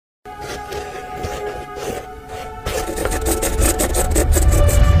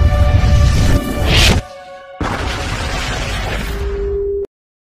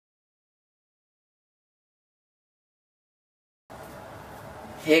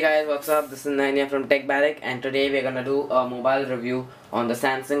Hey guys, what's up? This is Nayan from Barrack, and today we're gonna do a mobile review on the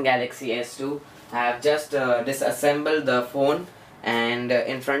Samsung Galaxy S2. I have just disassembled the phone, and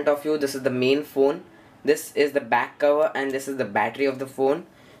in front of you, this is the main phone. This is the back cover, and this is the battery of the phone.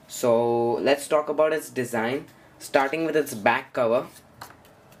 So let's talk about its design. Starting with its back cover.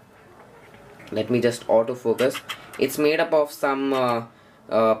 Let me just autofocus. It's made up of some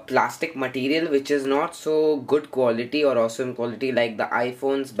plastic material which is not so good quality or awesome quality like the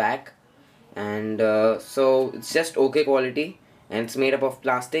iPhone's back, and so it's just okay quality, and it's made up of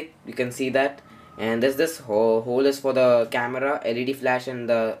plastic. You can see that, and there's this hole is for the camera, LED flash, and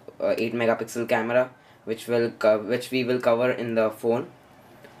the 8 megapixel camera, which we will cover in the phone.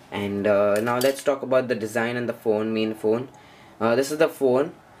 And now let's talk about the design and the main phone. This is the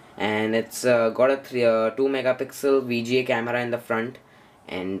phone, and it's got a 2 megapixel VGA camera in the front,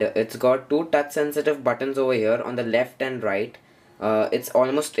 and it's got two touch sensitive buttons over here on the left and right. It's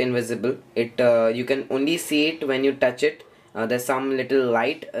almost invisible. You can only see it when you touch it. There's some little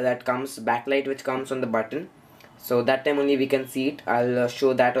light that comes, backlight, which comes on the button, so that time only we can see it. I'll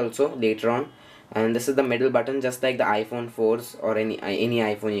show that also later on. And this is the middle button, just like the iPhone 4s or any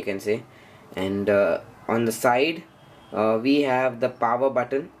iPhone, you can say. And on the side we have the power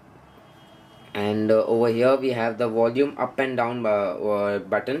button, and over here we have the volume up and down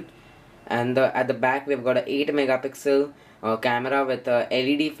button. And at the back we've got a 8 megapixel camera with a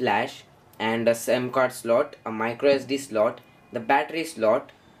LED flash, and a SIM card slot, a micro SD slot, the battery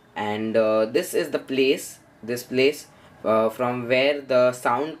slot. And this is the place, from where the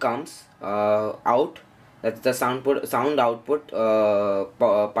sound comes out. That's the sound output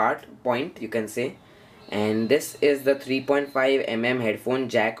point, you can say. And this is the 3.5 headphone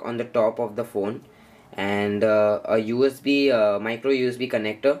jack on the top of the phone, and a micro USB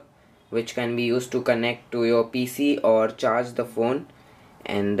connector, which can be used to connect to your PC or charge the phone.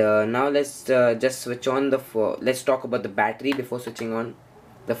 And now let's just switch on let's talk about the battery before switching on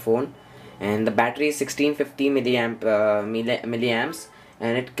the phone. And the battery is 1650 milliamps,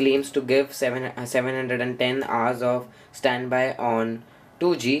 and it claims to give 710 hours of standby on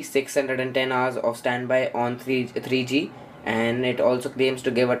 2G, 610 hours of standby on 3G, and it also claims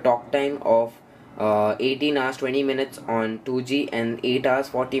to give a talk time of 18 hours 20 minutes on 2G and 8 hours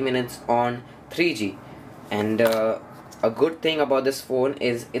 40 minutes on 3G. And a good thing about this phone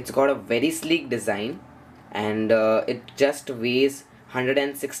is it's got a very sleek design, and it just weighs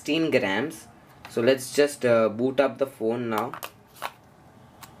 116 grams. So let's just boot up the phone now.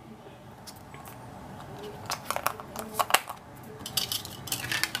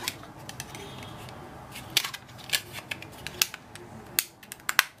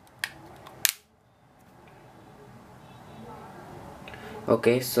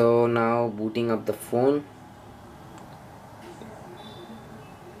 Okay, so now booting up the phone.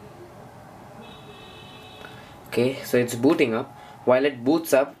 Okay, so it's booting up. While it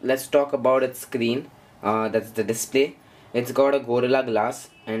boots up, let's talk about its screen. That's the display. It's got a Gorilla Glass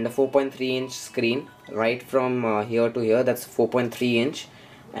and a 4.3-inch screen right from here to here. That's 4.3 inch,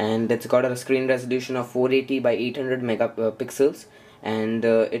 and it's got a screen resolution of 480 by 800 megapixels. And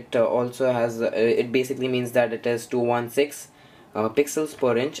it also has it basically means that it is 216 pixels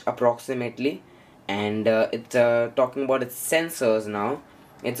per inch approximately. And it's talking about its sensors now.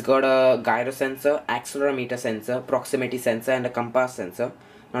 It's got a gyro sensor, accelerometer sensor, proximity sensor, and a compass sensor.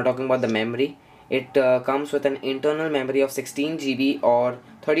 Now talking about the memory, it comes with an internal memory of 16 GB or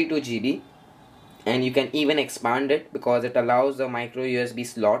 32 GB, and you can even expand it because it allows a micro USB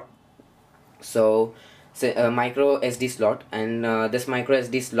slot. So a micro SD slot, and this micro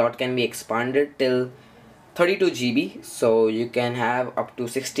SD slot can be expanded till 32 GB, so you can have up to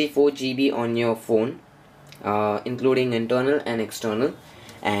 64 GB on your phone, including internal and external.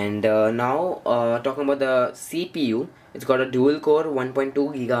 And now talking about the CPU, it's got a dual core 1.2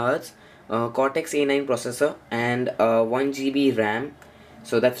 gigahertz Cortex A9 processor and 1 GB RAM.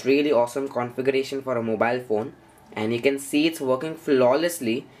 So that's really awesome configuration for a mobile phone, and you can see it's working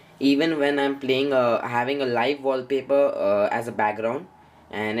flawlessly even when I'm playing having a live wallpaper as a background,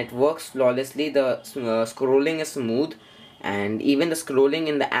 and it works flawlessly. The scrolling is smooth, and even the scrolling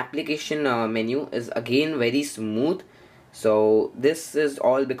in the application menu is again very smooth. So this is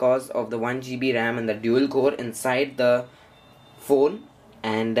all because of the 1 GB RAM and the dual core inside the phone.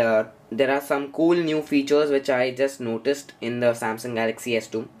 And there are some cool new features which I just noticed in the Samsung Galaxy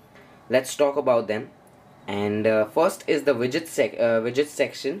S2. Let's talk about them. And first is the widget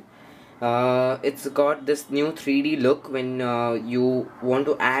section. It's got this new 3D look when you want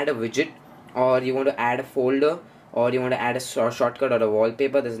to add a widget, or you want to add a folder, or you want to add a shortcut or a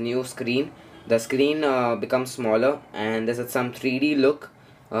wallpaper. There's a new screen. The screen becomes smaller, and there's some 3D look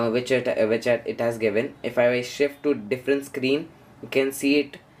it has given. If I shift to different screen, you can see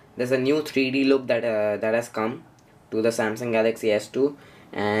it. There's a new 3D look that has come to the Samsung Galaxy S2,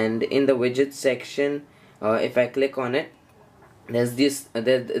 and in the widgets section, if I click on it, there's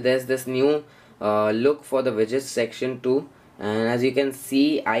this new look for the widgets section too. And as you can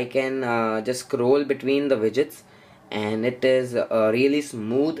see, I can just scroll between the widgets, and it is really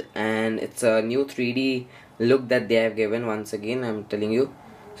smooth, and it's a new 3D look that they have given. Once again, I'm telling you.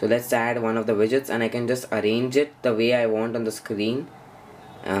 So let's add one of the widgets, and I can just arrange it the way I want on the screen.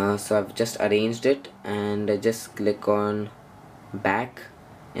 So I've just arranged it, and I just click on back,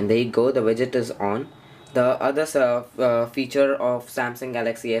 and there you go, the widget is on. The other feature of Samsung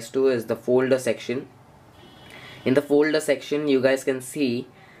Galaxy S2 is the folder section. In the folder section, you guys can see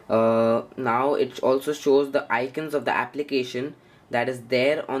now it also shows the icons of the application that is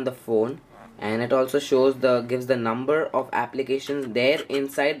there on the phone, and it also shows gives the number of applications there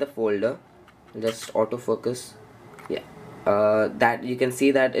inside the folder. Just autofocus. Yeah, that you can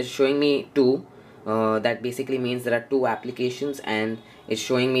see that it's showing me two. That basically means there are two applications, and it's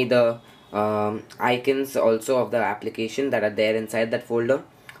showing me the icons also of the application that are there inside that folder.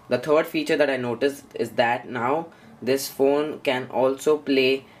 The third feature that I noticed is that now this phone can also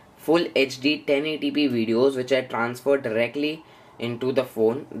play full HD 1080p videos, which I transferred directly into the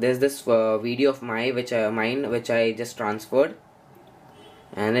phone. There's this video of mine which I just transferred,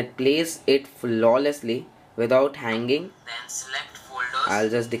 and it plays it flawlessly without hanging. Then select folders. I'll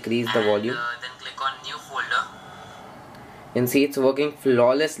just decrease the volume. Then click on new folder. You can see it's working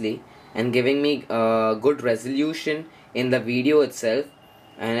flawlessly and giving me good resolution in the video itself,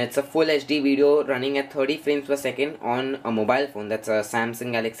 and it's a full HD video running at 30 frames per second on a mobile phone. That's a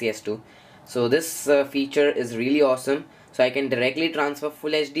Samsung Galaxy S2. So this feature is really awesome. So I can directly transfer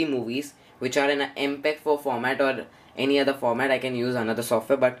full HD movies which are in a MPEG-4 format, or any other format. I can use another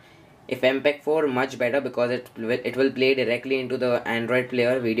software, but if MPEG-4, much better, because it will play directly into the Android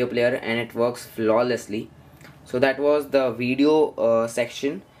player, video player, and it works flawlessly. So that was the video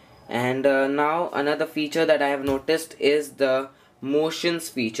section. And now another feature that I have noticed is the motions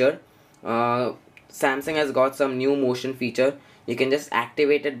feature. Samsung has got some new motion feature. You can just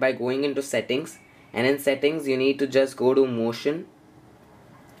activate it by going into settings, and in settings you need to just go to motion,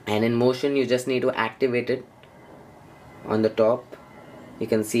 and in motion you just need to activate it on the top. You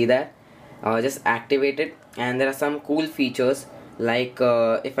can see that just activate it, and there are some cool features like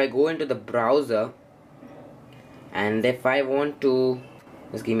if I go into the browser, and if I want to,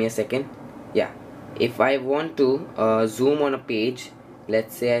 just give me a second. Yeah, if I want to zoom on a page,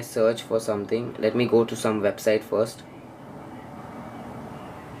 let's say I search for something. Let me go to some website first.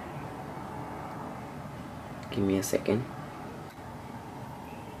 Give me a second.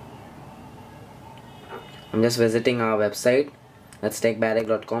 I'm just visiting our website. Let's take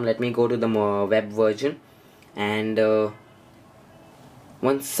Barrack.com. Let me go to the web version, and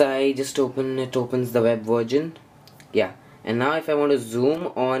once I just open it, opens the web version. Yeah, and now if I want to zoom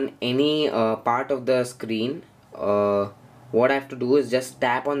on any part of the screen, what I have to do is just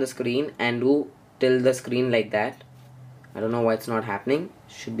tap on the screen and do till the screen like that. I don't know why it's not happening.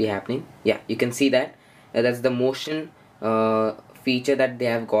 Should be happening. Yeah, you can see that. That's the motion feature that they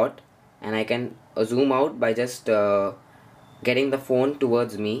have got, and I can zoom out by just getting the phone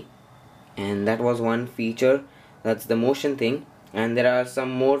towards me, and that was one feature. That's the motion thing. And there are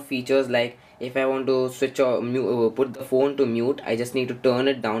some more features, like if I want to switch or put the phone to mute, I just need to turn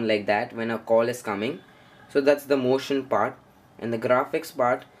it down like that when a call is coming. So that's the motion part. And the graphics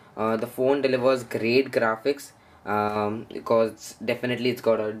part, the phone delivers great graphics, because definitely it's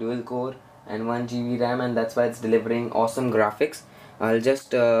got a dual core and 1 GB RAM, and that's why it's delivering awesome graphics. I'll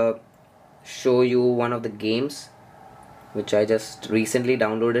just show you one of the games which I just recently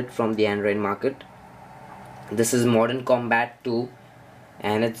downloaded from the Android market. This is Modern Combat 2,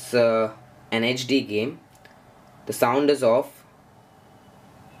 and it's an HD game. The sound is off.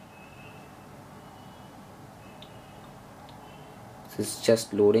 This is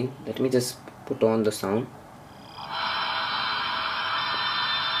just loading. Let me just put on the sound.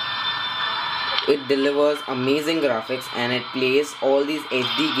 It delivers amazing graphics, and it plays all these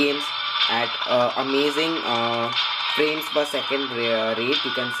HD games at amazing frames per second rate,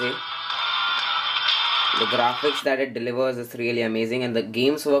 you can say. The graphics that it delivers is really amazing, and the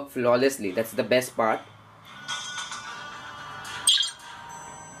games work flawlessly. That's the best part.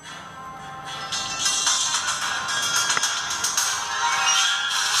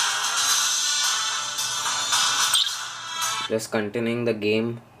 Just continuing the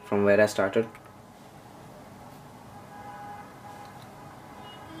game from where I started.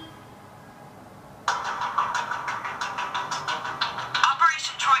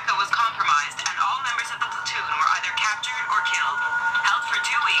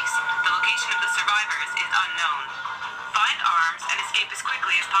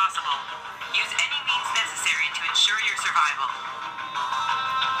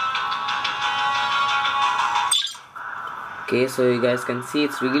 Okay, so you guys can see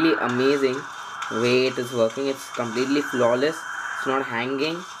it's really amazing way it is working. It's completely flawless, it's not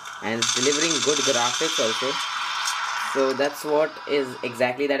hanging, and it's delivering good graphics also. So that's what is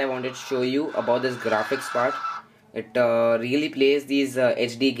exactly that I wanted to show you about this graphics part. It really plays these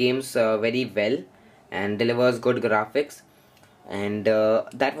HD games very well and delivers good graphics. And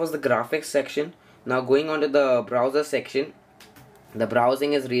that was the graphics section. Now going on to the browser section. The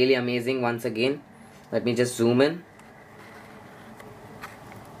browsing is really amazing. Once again, let me just zoom in.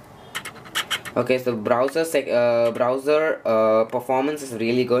 Okay, so browser performance is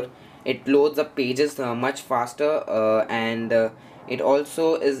really good. It loads up pages much faster, and it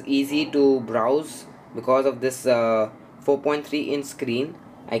also is easy to browse because of this 4.3-inch screen.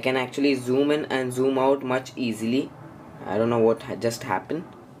 I can actually zoom in and zoom out much easily. I don't know what just happened.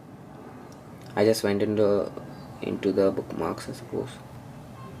 I just went into the bookmarks, I suppose.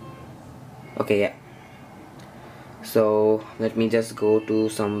 Okay, yeah. So let me just go to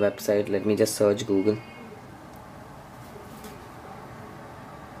some website. Let me just search Google.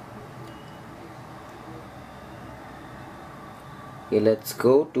 Okay, let's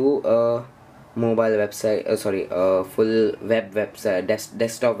go to a mobile website, sorry, a full web website,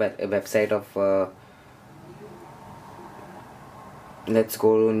 desktop website of let's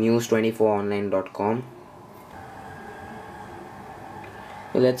go to news24online.com.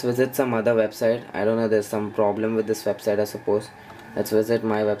 Let's visit some other website. I don't know, there's some problem with this website, I suppose. Let's visit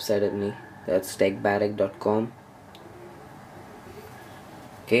my website at me. That's techbarrack.com.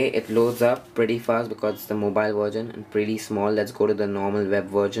 Okay, it loads up pretty fast because it's the mobile version and pretty small. Let's go to the normal web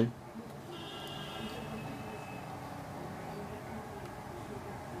version.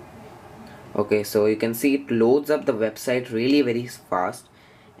 Okay, so you can see it loads up the website really very fast,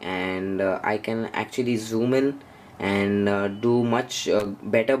 and I can actually zoom in and do much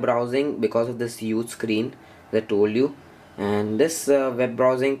better browsing because of this huge screen that I told you. And this web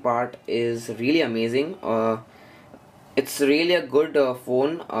browsing part is really amazing. It's really a good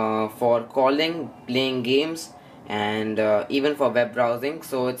phone for calling, playing games, and even for web browsing.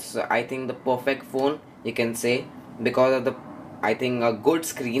 So it's, I think, the perfect phone, you can say, because of the, I think, a good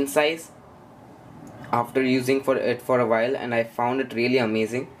screen size after using for it for a while, and I found it really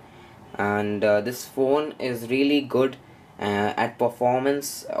amazing. And this phone is really good at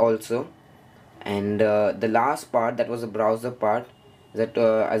performance also. And the last part, that was the browser part, that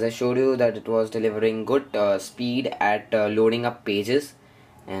as I showed you, that it was delivering good speed at loading up pages.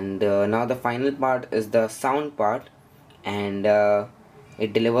 And now the final part is the sound part, and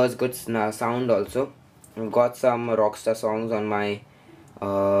it delivers good sound also. I've got some rockstar songs on my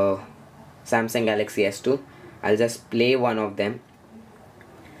Samsung Galaxy S2. I'll just play one of them.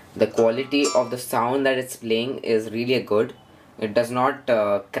 The quality of the sound that it's playing is really good. It does not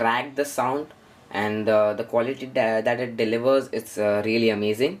crack the sound, and the quality that it delivers, it's really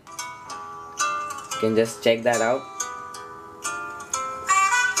amazing. You can just check that out.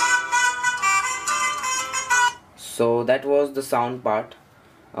 So that was the sound part,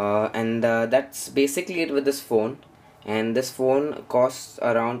 and that's basically it with this phone. And this phone costs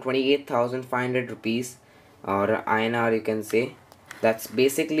around 28,500 rupees, or INR, you can say. That's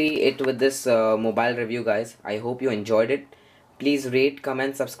basically it with this mobile review, guys. I hope you enjoyed it. Please rate,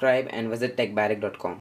 comment, subscribe, and visit techbarrack.com.